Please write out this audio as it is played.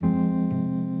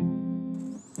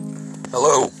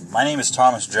Hello, my name is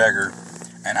Thomas Jagger,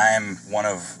 and I am one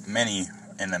of many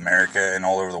in America and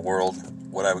all over the world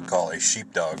what I would call a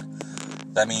sheepdog.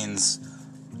 That means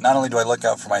not only do I look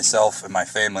out for myself and my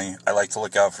family, I like to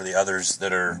look out for the others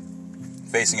that are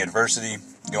facing adversity,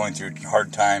 going through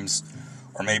hard times,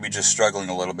 or maybe just struggling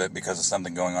a little bit because of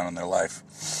something going on in their life.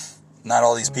 Not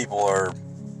all these people are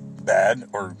bad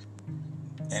or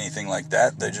anything like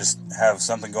that. They just have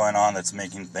something going on that's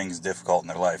making things difficult in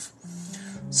their life.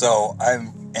 So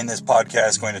I'm in this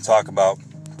podcast going to talk about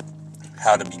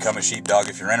how to become a sheepdog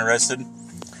if you're interested,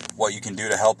 what you can do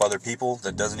to help other people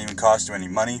that doesn't even cost you any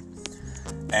money,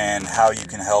 and how you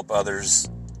can help others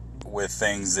with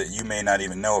things that you may not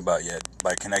even know about yet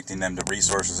by connecting them to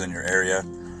resources in your area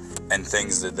and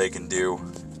things that they can do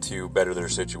to better their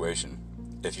situation.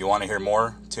 If you want to hear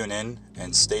more, tune in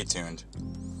and stay tuned.